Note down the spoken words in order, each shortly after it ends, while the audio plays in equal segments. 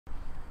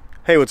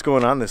Hey, what's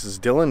going on? This is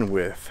Dylan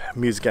with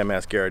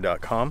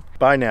music@mascara.com.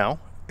 By now,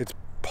 it's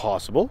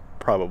probable,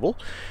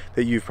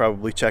 that you've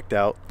probably checked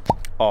out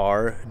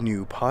our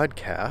new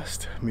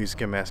podcast, Music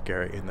and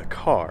Mascara in the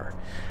Car.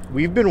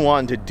 We've been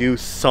wanting to do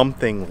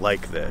something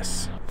like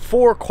this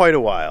for quite a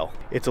while.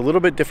 It's a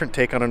little bit different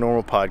take on a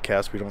normal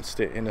podcast. We don't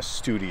sit in a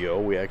studio.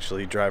 We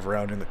actually drive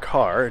around in the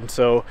car. And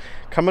so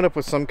coming up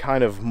with some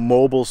kind of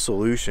mobile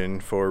solution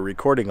for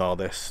recording all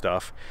this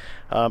stuff.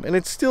 And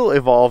it's still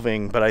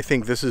evolving, but I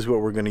think this is what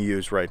we're going to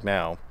use right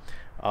now.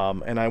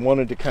 And I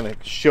wanted to kind of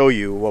show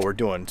you what we're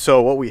doing. So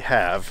what we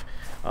have,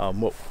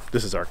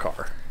 this is our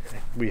car.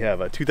 We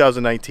have a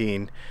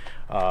 2019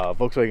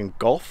 Volkswagen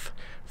Golf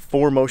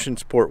 4Motion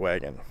Sport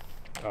Wagon.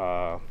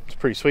 It's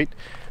pretty sweet.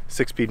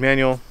 6-speed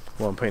manual,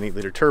 1.8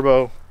 liter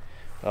turbo.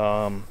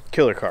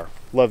 Killer car.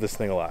 Love this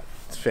thing a lot.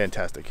 It's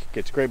fantastic.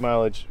 Gets great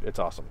mileage. It's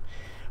awesome.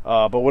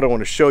 But what I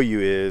want to show you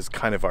is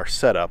kind of our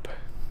setup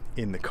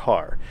in the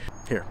car.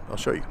 Here, I'll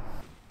show you.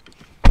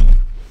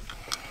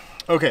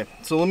 Okay,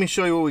 so let me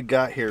show you what we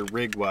got here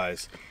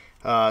rig-wise.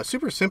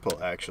 Super simple,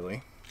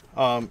 actually.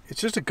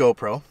 It's just a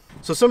GoPro.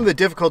 So some of the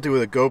difficulty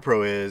with a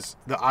GoPro is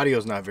the audio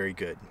is not very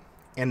good.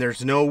 And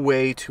there's no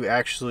way to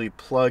actually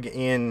plug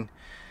in.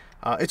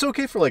 It's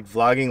okay for like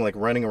vlogging, like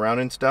running around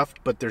and stuff,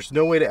 but there's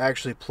no way to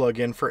actually plug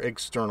in for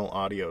external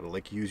audio to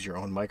like use your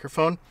own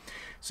microphone.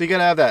 So you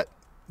gotta have that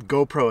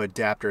GoPro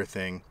adapter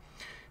thing.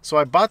 So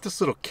I bought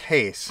this little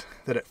case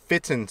that it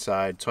fits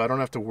inside, so I don't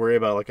have to worry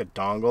about like a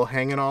dongle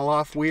hanging all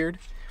off weird.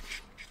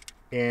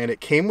 And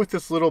it came with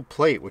this little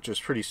plate, which is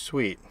pretty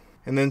sweet.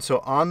 And then so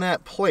on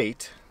that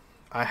plate,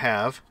 I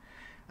have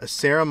a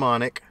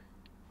Saramonic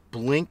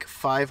Blink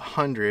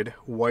 500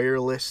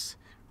 wireless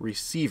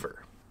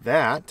receiver.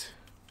 That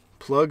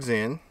plugs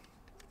in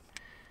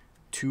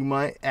to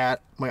my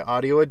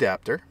audio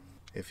adapter.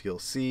 If you'll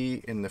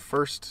see in the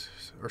first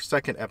or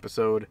second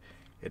episode,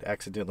 it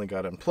accidentally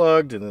got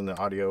unplugged and then the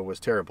audio was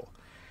terrible.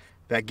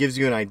 That gives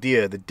you an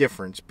idea of the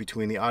difference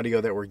between the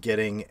audio that we're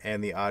getting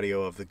and the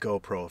audio of the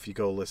GoPro. If you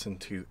go listen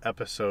to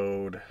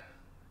episode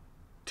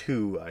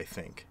 2, I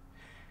think.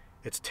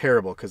 It's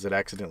terrible because it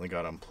accidentally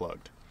got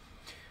unplugged.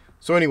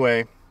 So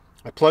anyway,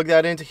 I plug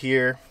that into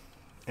here,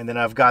 and then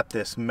I've got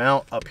this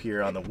mount up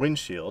here on the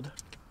windshield.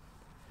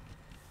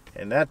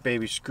 And that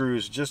baby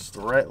screws just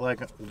right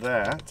like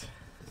that.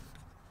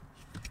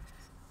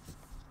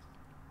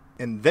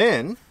 And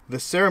then the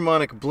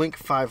Saramonic Blink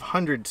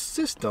 500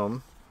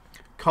 system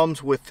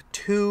comes with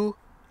 2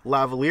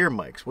 lavalier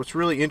mics. What's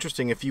really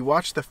interesting, if you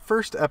watch the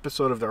first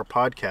episode of our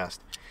podcast,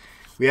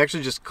 we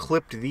actually just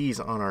clipped these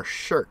on our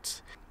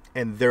shirts,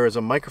 and there is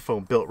a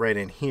microphone built right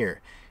in here.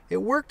 It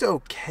worked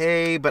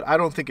okay, but I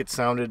don't think it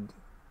sounded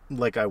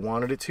like I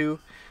wanted it to.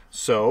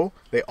 So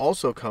they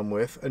also come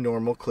with a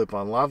normal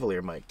clip-on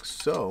lavalier mic.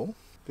 So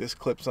this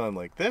clips on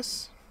like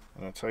this.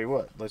 And I'll tell you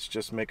what, let's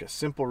just make a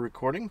simple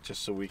recording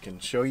just so we can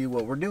show you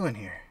what we're doing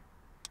here.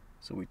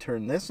 So we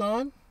turn this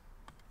on.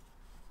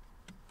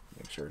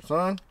 Make sure it's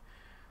on.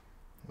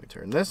 We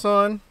turn this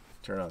on.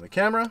 Turn on the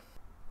camera.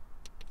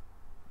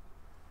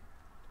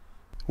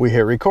 We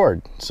hit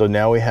record. So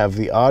now we have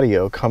the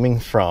audio coming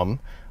from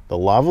the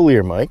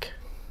lavalier mic,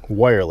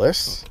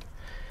 wireless,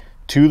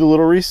 to the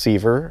little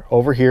receiver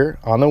over here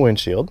on the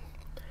windshield,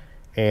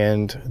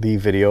 and the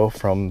video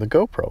from the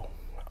GoPro.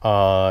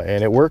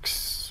 And it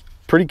works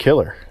pretty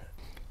killer.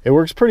 It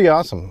works pretty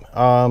awesome.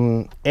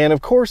 And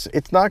of course,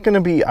 it's not going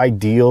to be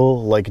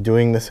ideal like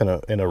doing this in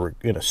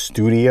a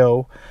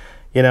studio,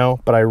 you know,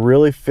 but I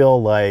really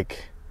feel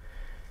like,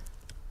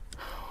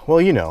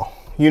 well, you know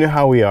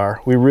how we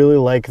are. We really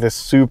like this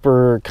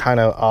super kind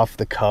of off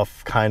the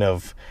cuff, kind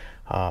of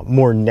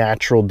more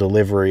natural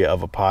delivery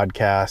of a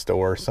podcast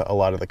or a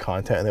lot of the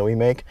content that we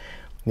make.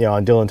 You know,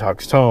 on Dylan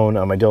Talks Tone,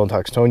 on my Dylan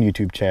Talks Tone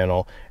YouTube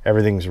channel,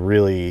 everything's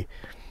really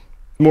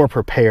more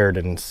prepared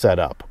and set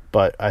up.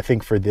 But I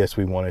think for this,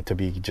 we want it to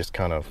be just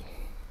kind of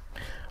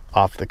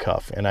off the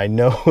cuff. And I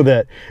know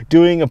that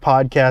doing a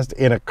podcast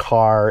in a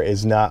car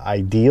is not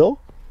ideal,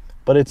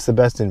 but it's the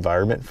best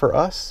environment for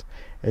us.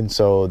 And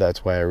so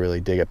that's why I really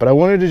dig it. But I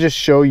wanted to just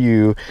show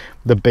you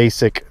the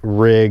basic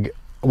rig.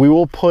 We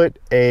will put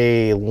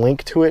a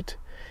link to it,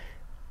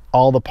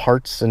 all the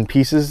parts and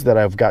pieces that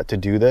I've got to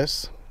do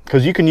this,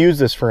 because you can use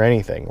this for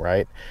anything,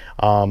 right?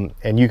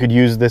 And you could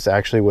use this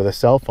actually with a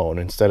cell phone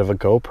instead of a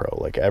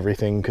GoPro. Like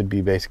everything could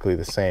be basically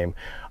the same.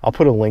 I'll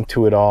put a link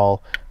to it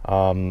all.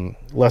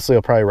 Leslie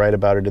will probably write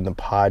about it in the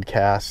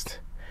podcast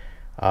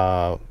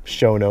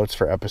show notes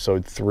for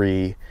episode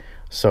 3.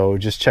 So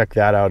just check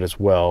that out as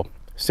well.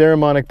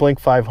 Saramonic Blink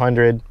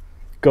 500,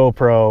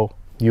 GoPro,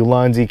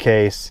 Ulanzi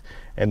case,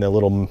 and the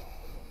little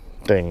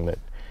thing that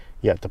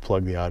you have to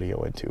plug the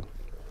audio into.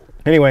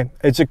 Anyway,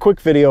 it's a quick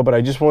video, but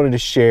I just wanted to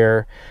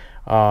share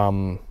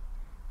the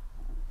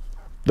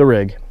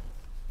rig.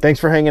 Thanks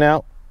for hanging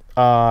out.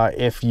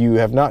 If you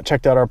have not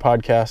checked out our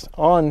podcast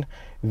on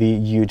the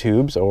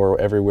YouTubes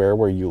or everywhere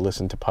where you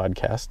listen to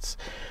podcasts,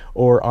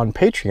 or on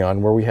Patreon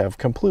where we have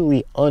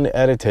completely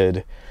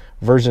unedited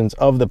versions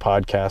of the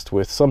podcast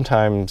with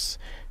sometimes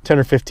 10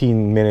 or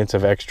 15 minutes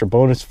of extra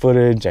bonus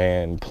footage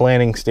and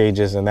planning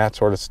stages and that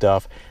sort of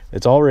stuff.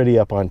 It's already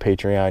up on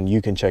Patreon.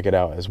 You can check it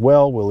out as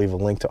well. We'll leave a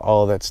link to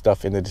all of that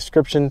stuff in the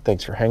description.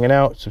 Thanks for hanging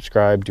out.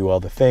 Subscribe, do all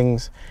the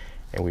things,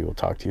 and we will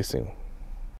talk to you soon.